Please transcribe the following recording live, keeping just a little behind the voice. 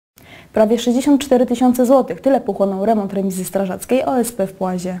Prawie 64 000 złotych, tyle pochłonął remont remizy strażackiej OSP w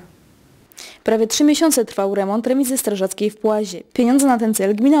Płazie. Prawie 3 miesiące trwał remont remizy strażackiej w Płazie. Pieniądze na ten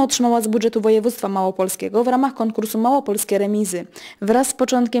cel gmina otrzymała z budżetu województwa małopolskiego w ramach konkursu Małopolskie Remizy. Wraz z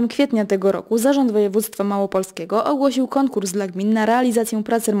początkiem kwietnia tego roku Zarząd Województwa Małopolskiego ogłosił konkurs dla gmin na realizację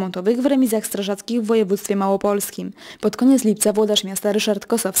prac remontowych w remizach strażackich w województwie małopolskim. Pod koniec lipca włodarz miasta Ryszard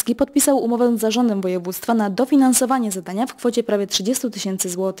Kosowski podpisał umowę z Zarządem Województwa na dofinansowanie zadania w kwocie prawie 30 000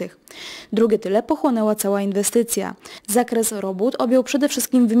 złotych. Drugie tyle pochłonęła cała inwestycja. Zakres robót objął przede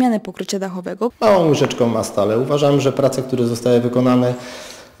wszystkim wymianę pokrycia dachowego. Małą łyżeczką ma stale. Uważam, że prace, które zostały wykonane,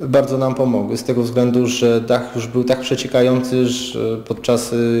 bardzo nam pomogły, z tego względu, że dach już był tak przeciekający, że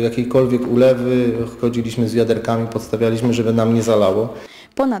podczas jakiejkolwiek ulewy chodziliśmy z wiaderkami, podstawialiśmy, żeby nam nie zalało.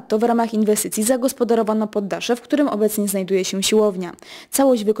 Ponadto w ramach inwestycji zagospodarowano poddasze, w którym obecnie znajduje się siłownia.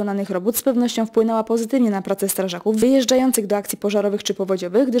 Całość wykonanych robót z pewnością wpłynęła pozytywnie na pracę strażaków wyjeżdżających do akcji pożarowych czy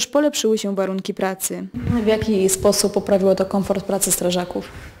powodziowych, gdyż polepszyły się warunki pracy. W jaki sposób poprawiło to komfort pracy strażaków?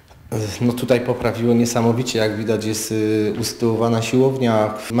 No tutaj poprawiło niesamowicie, jak widać jest usytuowana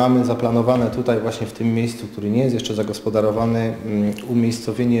siłownia. Mamy zaplanowane tutaj właśnie w tym miejscu, który nie jest jeszcze zagospodarowany,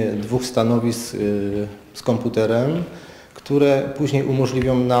 umiejscowienie 2 stanowisk z komputerem, które później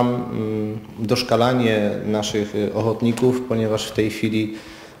umożliwią nam doszkalanie naszych ochotników, ponieważ w tej chwili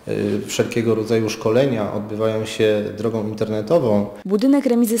wszelkiego rodzaju szkolenia odbywają się drogą internetową. Budynek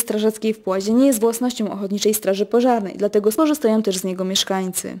remizy strażackiej w Płazie nie jest własnością Ochotniczej Straży Pożarnej, dlatego korzystają też z niego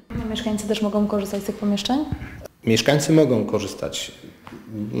mieszkańcy. Mieszkańcy też mogą korzystać z tych pomieszczeń? Mieszkańcy mogą korzystać.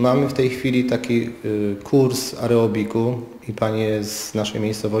 Mamy w tej chwili taki kurs aerobiku i panie z naszej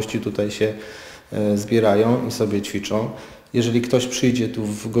miejscowości tutaj się zbierają i sobie ćwiczą. Jeżeli ktoś przyjdzie tu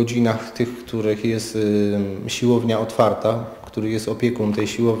w godzinach tych, w których jest siłownia otwarta, który jest opiekun tej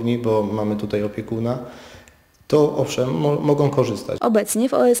siłowni, bo mamy tutaj opiekuna, to owszem, mogą korzystać. Obecnie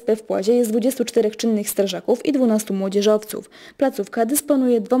w OSP w Płazie jest 24 czynnych strażaków i 12 młodzieżowców. Placówka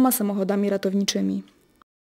dysponuje 2 samochodami ratowniczymi.